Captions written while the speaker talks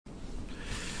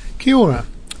Kia ora.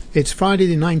 It's Friday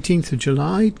the 19th of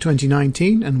July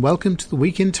 2019 and welcome to the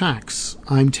Week in Tax.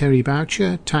 I'm Terry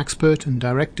Boucher, taxpert and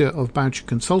director of Boucher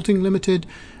Consulting Limited,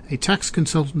 a tax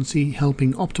consultancy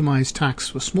helping optimise tax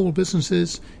for small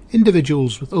businesses,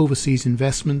 individuals with overseas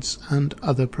investments and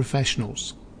other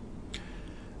professionals.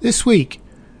 This week,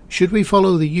 should we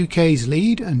follow the UK's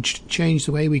lead and change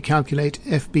the way we calculate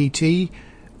FBT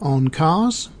on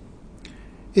cars?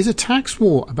 Is a tax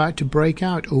war about to break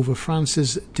out over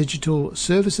France's digital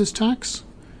services tax?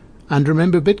 And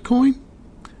remember Bitcoin?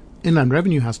 Inland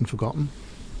Revenue hasn't forgotten.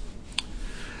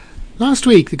 Last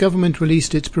week, the government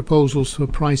released its proposals for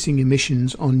pricing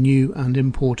emissions on new and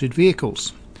imported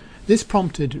vehicles. This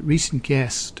prompted recent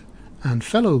guest and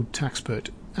fellow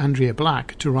taxpert Andrea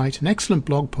Black to write an excellent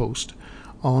blog post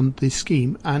on this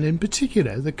scheme and in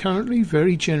particular the currently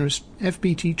very generous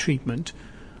FBT treatment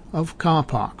of car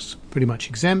parks, pretty much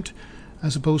exempt,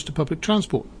 as opposed to public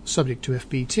transport, subject to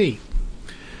FBT.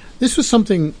 This was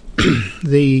something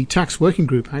the tax working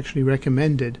group actually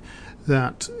recommended,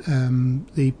 that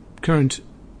the current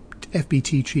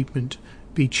FBT treatment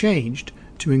be changed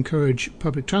to encourage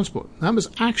public transport. That was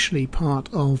actually part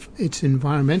of its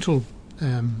environmental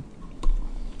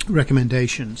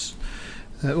recommendations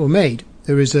that were made.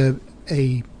 There is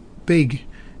a big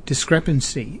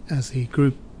discrepancy, as the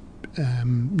group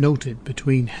noted,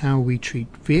 between how we treat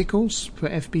vehicles for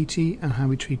FBT and how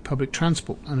we treat public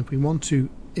transport. And if we want to,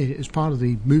 as part of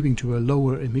the moving to a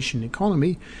lower emission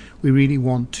economy, we really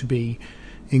want to be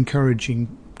encouraging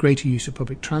greater use of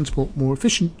public transport, more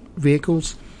efficient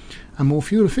vehicles and more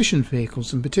fuel efficient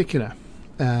vehicles in particular.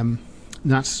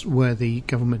 That's where the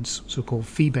government's so-called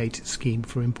fee-bait scheme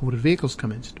for imported vehicles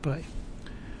come into play.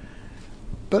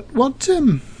 But what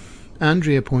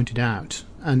Andrea pointed out,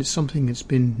 and it's something that's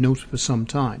been noted for some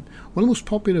time, one of the most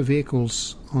popular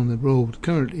vehicles on the road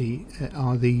currently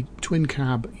are the twin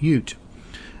cab ute.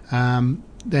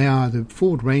 They are the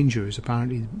Ford Ranger is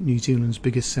apparently New Zealand's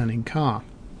biggest selling car,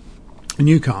 a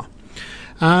new car.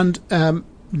 And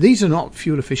these are not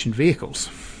fuel efficient vehicles,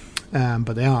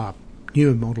 but they are.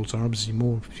 Newer models are obviously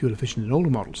more fuel efficient than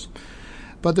older models.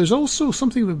 But there's also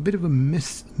something of a bit of a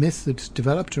myth that's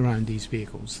developed around these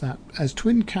vehicles, that as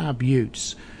twin cab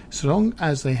utes, so long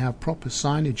as they have proper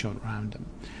signage around them,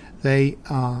 they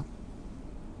are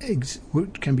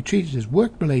can be treated as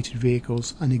work-related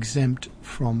vehicles and exempt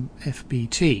from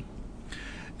FBT.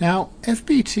 Now,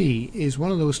 FBT is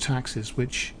one of those taxes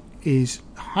which is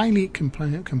highly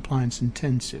compliance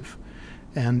intensive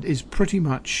and is pretty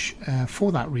much,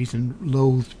 for that reason,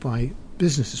 loathed by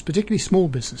businesses, particularly small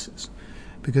businesses,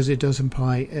 because it does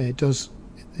imply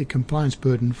the compliance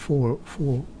burden for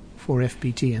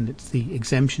FBT and it's the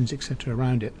exemptions, etc.,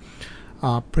 around it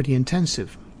are pretty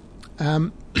intensive.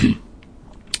 But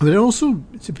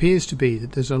it appears to be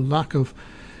that there's a lack of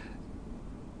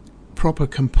proper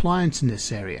compliance in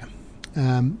this area.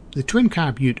 The twin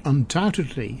cab ute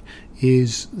undoubtedly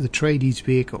is the tradies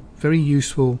vehicle, very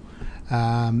useful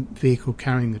vehicle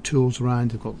carrying the tools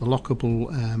around. They've got the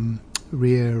lockable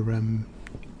rear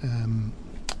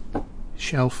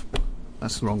shelf.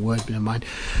 That's the wrong word, but never mind.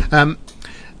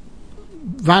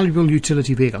 Valuable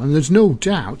utility vehicle, and there's no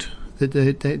doubt that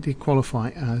they qualify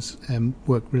as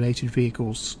work-related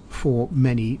vehicles for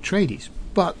many tradies.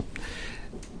 But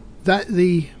that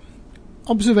the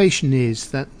observation is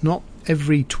that not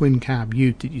every twin cab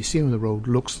ute that you see on the road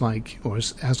looks like or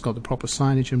has got the proper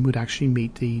signage and would actually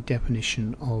meet the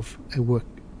definition of a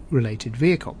work-related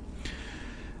vehicle.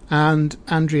 And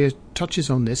Andrea touches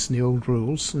on this in the old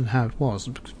rules and how it was.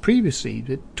 Previously,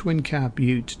 the twin cab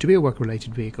ute, to be a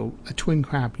work-related vehicle, a twin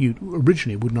cab ute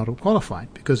originally would not have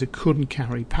qualified because it couldn't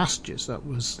carry passengers. That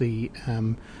was the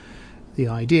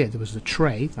idea. There was the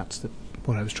tray, that's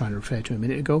what I was trying to refer to a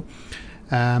minute ago,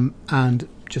 and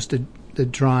just the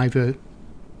driver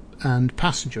and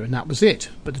passenger, and that was it.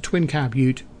 But the twin cab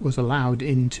ute was allowed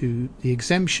into the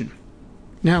exemption.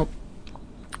 Now,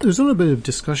 there's a little bit of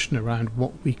discussion around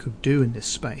what we could do in this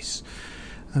space.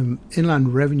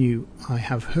 Inland Revenue, I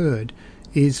have heard,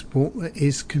 is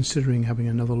considering having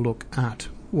another look at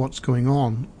what's going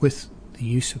on with the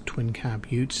use of twin cab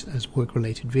utes as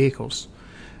work-related vehicles.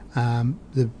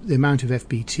 The amount of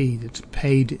FBT that's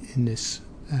paid in this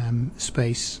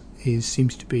space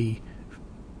seems to be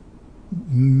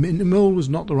minimal, was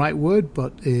not the right word,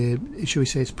 but shall we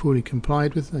say it's poorly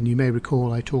complied with. And you may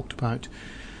recall I talked about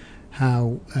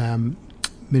how Revenue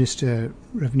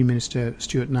Minister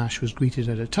Stuart Nash was greeted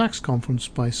at a tax conference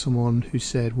by someone who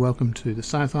said, "Welcome to the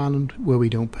South Island, where we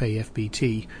don't pay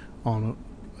FBT on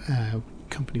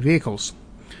company vehicles."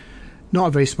 Not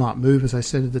a very smart move, as I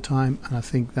said at the time, and I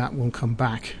think that will come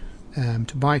back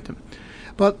to bite them.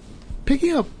 But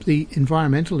Picking up the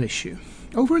environmental issue,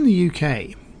 over in the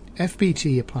UK,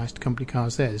 FBT applies to company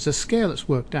cars there. There's a scale that's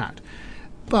worked out.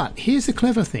 But here's the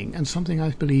clever thing, and something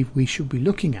I believe we should be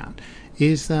looking at,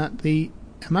 is that the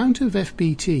amount of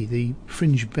FBT, the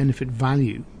fringe benefit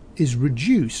value, is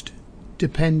reduced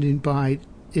depending on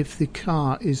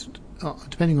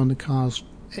the car's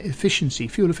efficiency,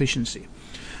 fuel efficiency.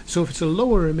 So if it's a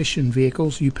lower emission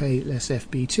vehicles, you pay less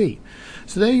FBT.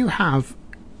 So there you have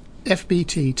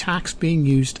FBT tax being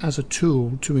used as a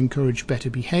tool to encourage better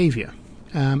behaviour.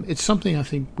 It's something I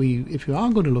think if you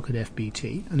are going to look at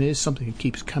FBT, and it is something that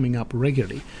keeps coming up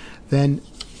regularly, then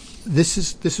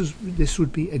this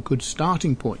would be a good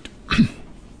starting point.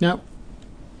 Now,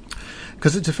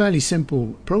 because it's a fairly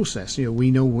simple process, we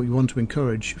know we want to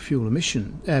encourage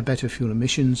better fuel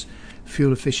emissions,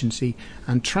 fuel efficiency,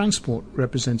 and transport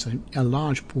represents a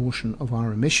large portion of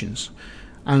our emissions.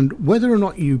 And whether or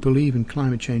not you believe in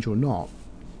climate change or not,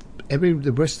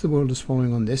 the rest of the world is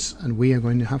following on this, and we are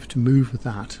going to have to move with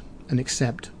that and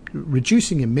accept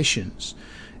reducing emissions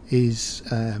is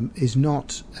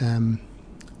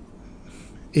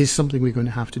something we're going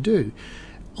to have to do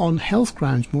on health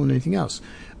grounds more than anything else.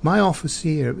 My office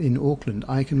here in Auckland,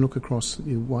 I can look across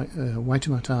the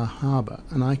Waitemata Harbour,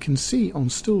 and I can see on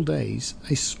still days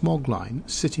a smog line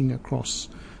sitting across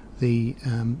the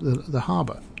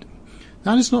harbour.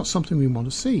 That is not something we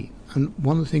want to see, and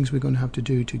one of the things we're going to have to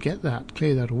do to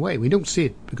clear that away, we don't see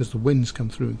it because the winds come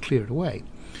through and clear it away,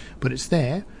 but it's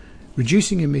there.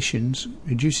 Reducing emissions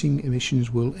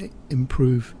will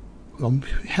improve on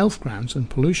health grounds and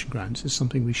pollution grounds is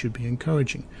something we should be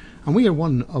encouraging. And we are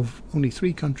one of only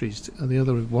 3 countries,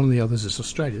 one of the others is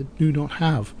Australia, do not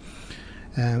have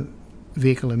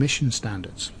vehicle emission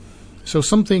standards. So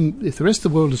if the rest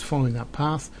of the world is following that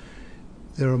path,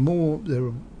 there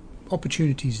are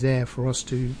opportunities there for us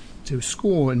to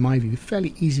score, in my view,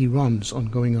 fairly easy runs on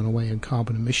going on away on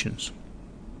carbon emissions.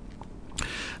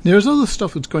 There's other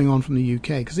stuff that's going on from the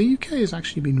UK, because the UK has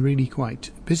actually been really quite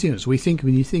busy on us. When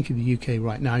you think of the UK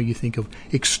right now, you think of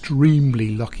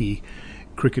extremely lucky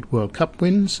Cricket World Cup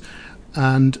wins,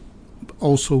 and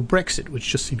also Brexit, which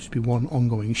just seems to be one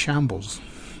ongoing shambles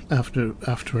after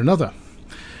another.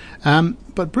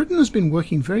 But Britain has been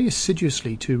working very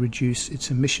assiduously to reduce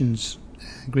its emissions,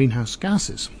 greenhouse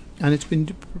gases, and it's been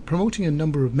promoting a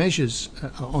number of measures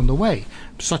on the way,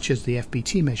 such as the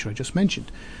FBT measure I just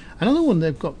mentioned. Another one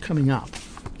they've got coming up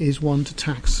is one to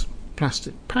tax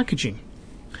plastic packaging.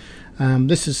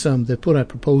 They've put out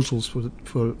proposals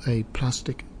for a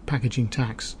plastic packaging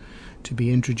tax to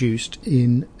be introduced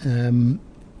in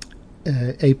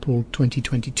April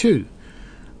 2022,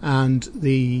 and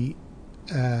they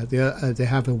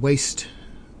have a waste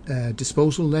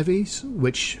disposal levies,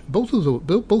 which both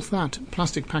that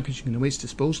plastic packaging and the waste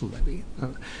disposal levy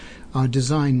are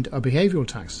behavioural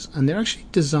taxes, and they're actually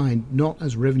designed not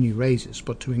as revenue raises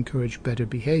but to encourage better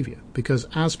behaviour, because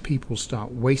as people start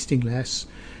wasting less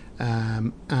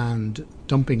and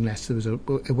dumping less, there was a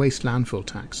waste landfill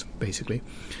tax basically,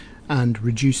 and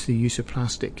reduce the use of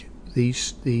plastic,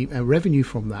 the revenue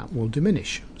from that will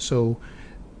diminish. So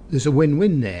there's a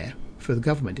win-win there for the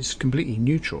government. It's completely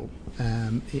neutral.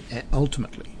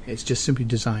 Ultimately, it's just simply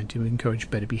designed to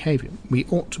encourage better behaviour. We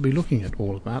ought to be looking at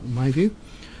all of that, in my view.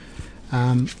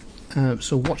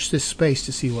 So watch this space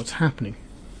to see what's happening.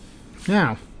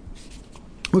 Now,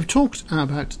 we've talked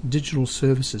about digital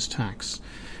services tax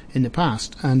in the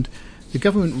past, and the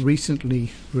government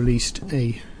recently released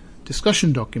a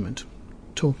discussion document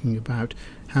talking about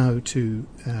how to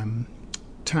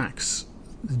tax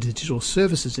the digital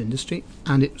services industry,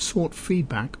 and it sought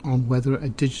feedback on whether a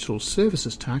digital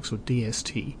services tax, or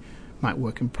DST, might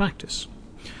work in practice.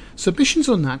 Submissions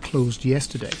on that closed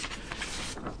yesterday.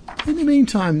 In the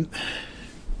meantime,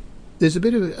 there's a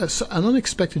bit of an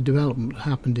unexpected development that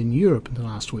happened in Europe in the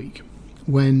last week,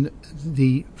 when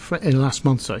the French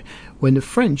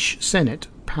Senate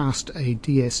passed a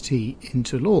DST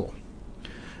into law.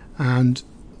 And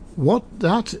what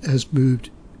that has moved,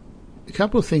 a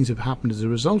couple of things have happened as a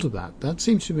result of that. That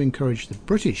seems to have encouraged the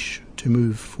British to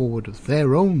move forward with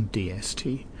their own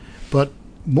DST. But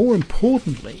more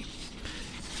importantly,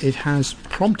 it has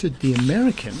prompted the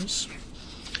Americans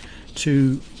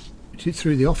to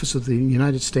through the Office of the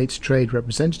United States Trade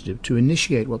Representative, to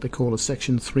initiate what they call a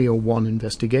Section 301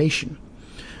 investigation.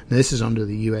 Now, this is under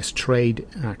the U.S. Trade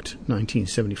Act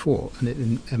 1974, and it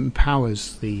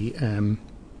empowers the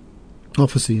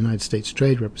Office of the United States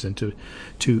Trade Representative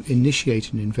to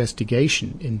initiate an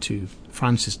investigation into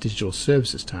France's digital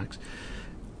services tax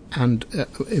and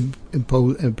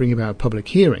bring about a public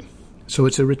hearing. So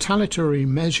it's a retaliatory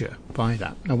measure by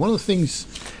that. Now, one of the things,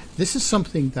 this is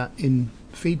something that in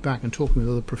feedback and talking with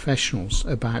other professionals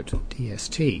about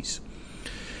DSTs,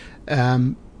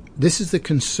 this is the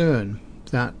concern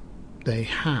that they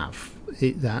have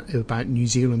about New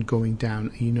Zealand going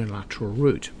down a unilateral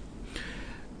route.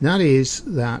 That is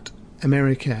that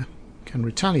America can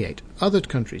retaliate. Other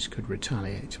countries could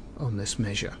retaliate on this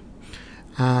measure.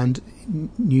 And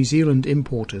New Zealand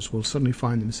importers will suddenly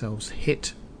find themselves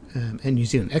hit, and New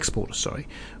Zealand exporters,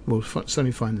 will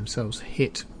suddenly find themselves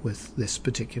hit with this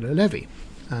particular levy.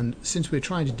 And since we're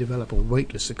trying to develop a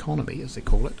weightless economy, as they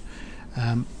call it,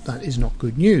 that is not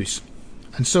good news.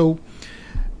 And so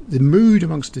the mood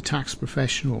amongst the tax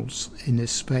professionals in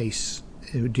this space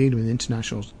dealing with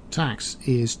international tax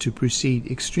is to proceed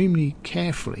extremely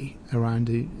carefully around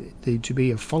to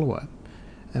be a follower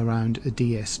around a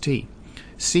DST.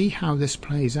 See how this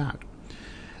plays out.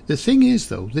 The thing is,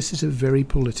 though, this is a very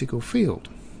political field.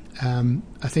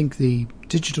 I think the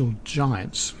digital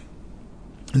giants,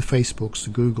 the Facebooks,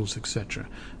 the Googles, etc.,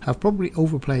 have probably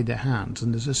overplayed their hands,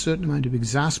 and there's a certain amount of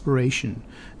exasperation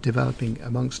developing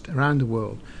around the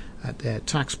world at their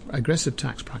aggressive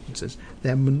tax practices,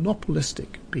 their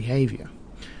monopolistic behaviour.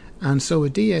 And so a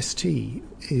DST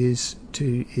is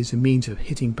a means of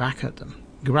hitting back at them,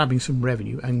 grabbing some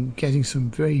revenue and getting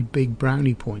some very big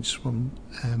brownie points from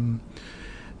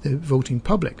the voting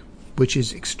public, which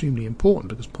is extremely important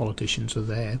because politicians are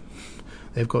there,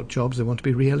 they've got jobs, they want to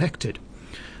be re-elected.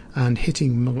 And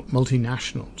hitting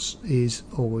multinationals is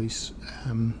always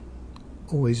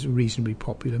a reasonably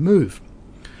popular move.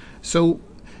 So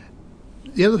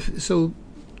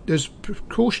there's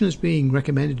precaution is being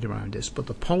recommended around this, but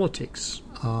the politics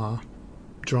are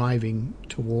driving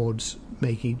towards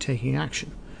taking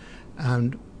action.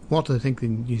 And what I think the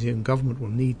New Zealand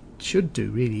government should do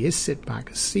really is sit back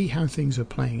and see how things are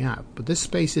playing out. But this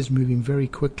space is moving very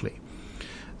quickly.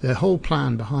 The whole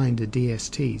plan behind the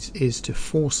DSTs is to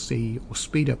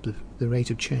speed up the rate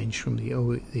of change from the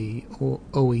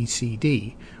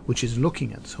OECD, which is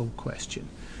looking at this whole question.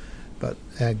 But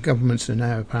governments are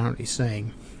now apparently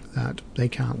saying that they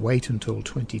can't wait until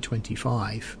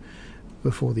 2025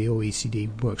 before the OECD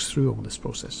works through all this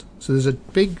process. So there's a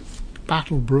big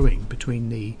battle brewing between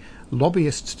the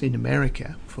lobbyists in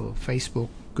America for Facebook,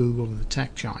 Google and the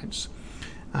tech giants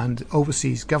and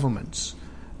overseas governments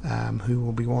who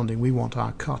will be wanting, we want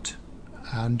our cut.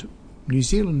 And New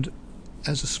Zealand,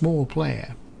 as a small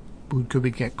player,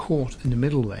 could get caught in the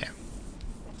middle there.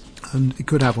 And it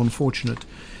could have unfortunate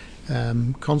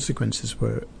consequences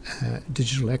for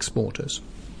digital exporters.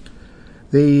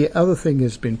 The other thing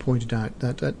has been pointed out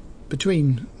that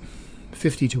between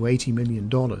 $50 to $80 million,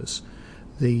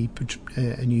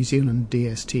 a New Zealand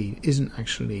DST isn't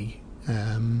actually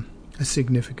a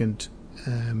significant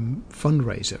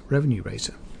revenue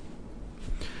raiser.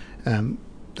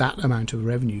 That amount of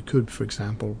revenue could, for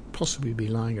example, possibly be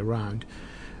lying around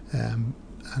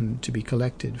and to be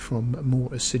collected from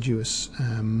more assiduous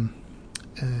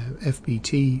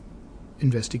FBT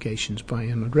investigations by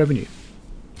Inland Revenue.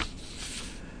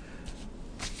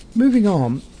 Moving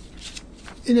on,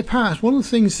 in the past, one of the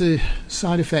things, the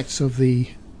side effects of the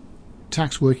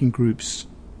tax working groups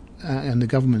and the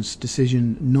government's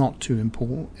decision not to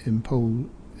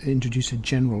introduce a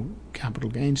general capital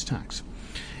gains tax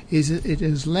is that it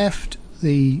has left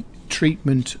the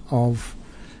treatment of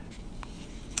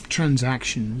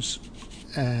transactions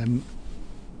in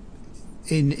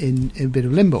a bit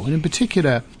of limbo. And in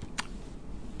particular,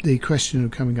 the question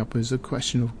coming up is a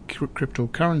question of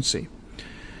cryptocurrency.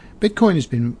 Bitcoin has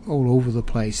been all over the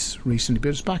place recently, but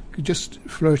it's back just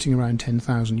flirting around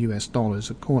 $10,000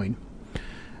 a coin.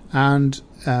 And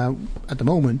at the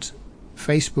moment,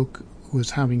 Facebook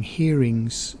was having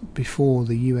hearings before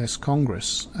the US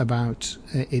Congress about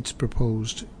its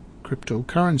proposed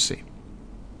cryptocurrency.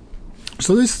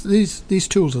 So these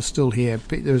tools are still here.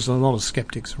 There's a lot of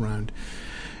skeptics around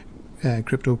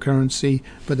cryptocurrency,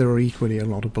 but there are equally a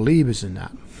lot of believers in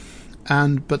that.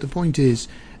 But the point is,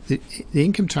 the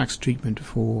income tax treatment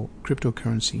for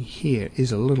cryptocurrency here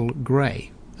is a little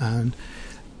grey. And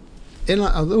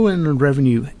although Inland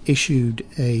Revenue issued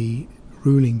a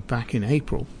ruling back in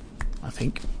April,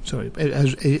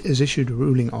 has issued a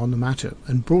ruling on the matter,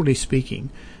 and broadly speaking,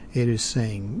 it is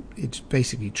saying it's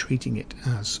basically treating it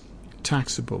as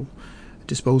taxable,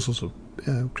 disposals of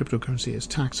cryptocurrency as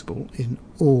taxable in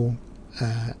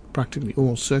practically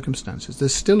all circumstances.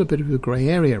 There's still a bit of a grey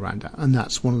area around that, and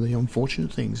that's one of the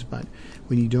unfortunate things about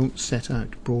when you don't set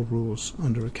out broad rules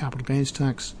under a capital gains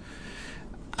tax,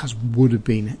 as would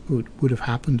have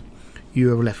happened,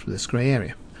 you are left with this grey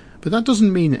area. But that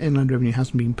doesn't mean that Inland Revenue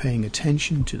hasn't been paying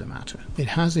attention to the matter. It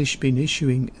has been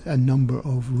issuing a number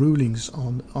of rulings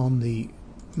on the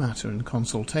matter and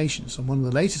consultations. And one of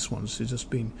the latest ones has just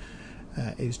been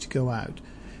is to go out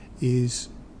is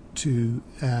to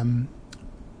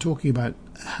talking about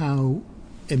how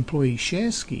employee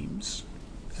share schemes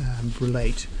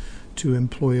relate to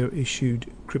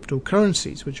employer-issued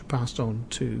cryptocurrencies, which are passed on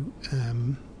to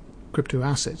crypto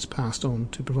assets passed on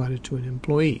to provided to an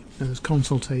employee. Now, there's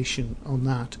consultation on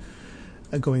that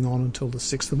going on until the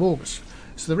 6th of August.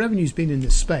 So the revenue's been in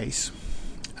this space,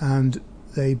 and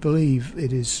they believe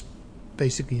it is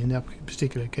basically, in that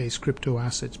particular case, crypto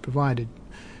assets provided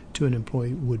to an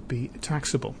employee would be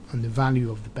taxable, and the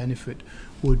value of the benefit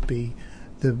would be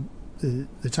the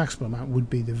taxable amount would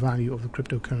be the value of the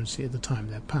cryptocurrency at the time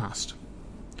they're passed.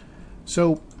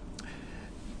 So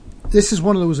this is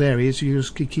one of those areas you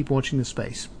just keep watching the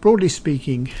space. Broadly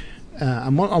speaking, I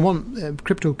want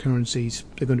cryptocurrencies,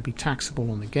 they're going to be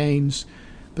taxable on the gains,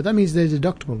 but that means they're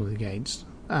deductible on the gains.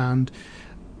 And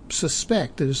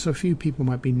suspect that so few people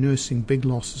might be nursing big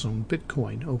losses on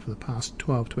Bitcoin over the past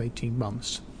 12 to 18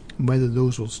 months, and whether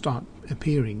those will start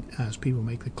appearing as people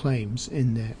make the claims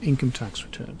in their income tax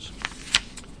returns.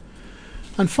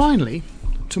 And finally,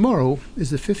 tomorrow is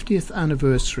the 50th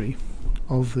anniversary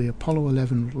of the Apollo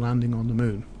 11 landing on the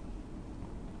moon.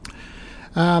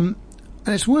 And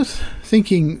it's worth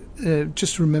thinking,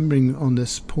 just remembering on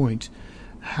this point,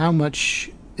 how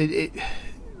much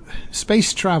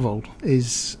space travel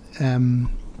is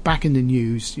back in the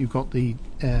news. You've got the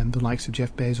likes of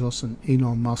Jeff Bezos and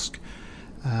Elon Musk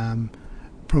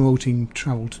promoting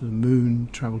travel to the moon,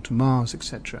 travel to Mars,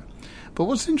 etc. But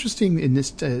what's interesting in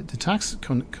this the tax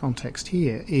context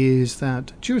here is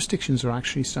that jurisdictions are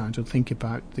actually starting to think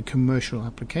about the commercial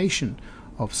application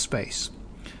of space.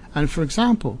 And for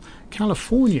example,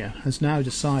 California has now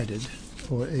decided,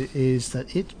 or is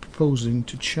that it's proposing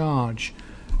to charge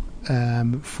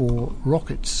for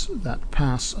rockets that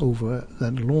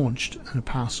launched and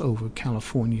pass over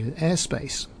California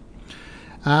airspace.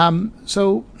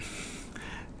 So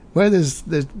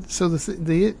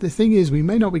the thing is, we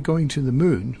may not be going to the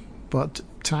moon, but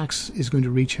tax is going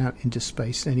to reach out into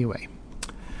space anyway.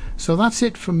 So that's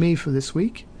it from me for this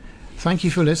week. Thank you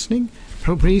for listening.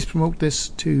 Please promote this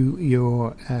to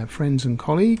your friends and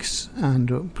colleagues,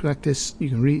 and collect this. You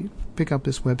can pick up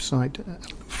this website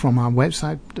from our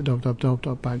website,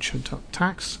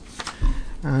 www.boucher.tax.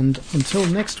 And until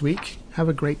next week, have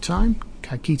a great time.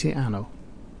 Ka kite anō.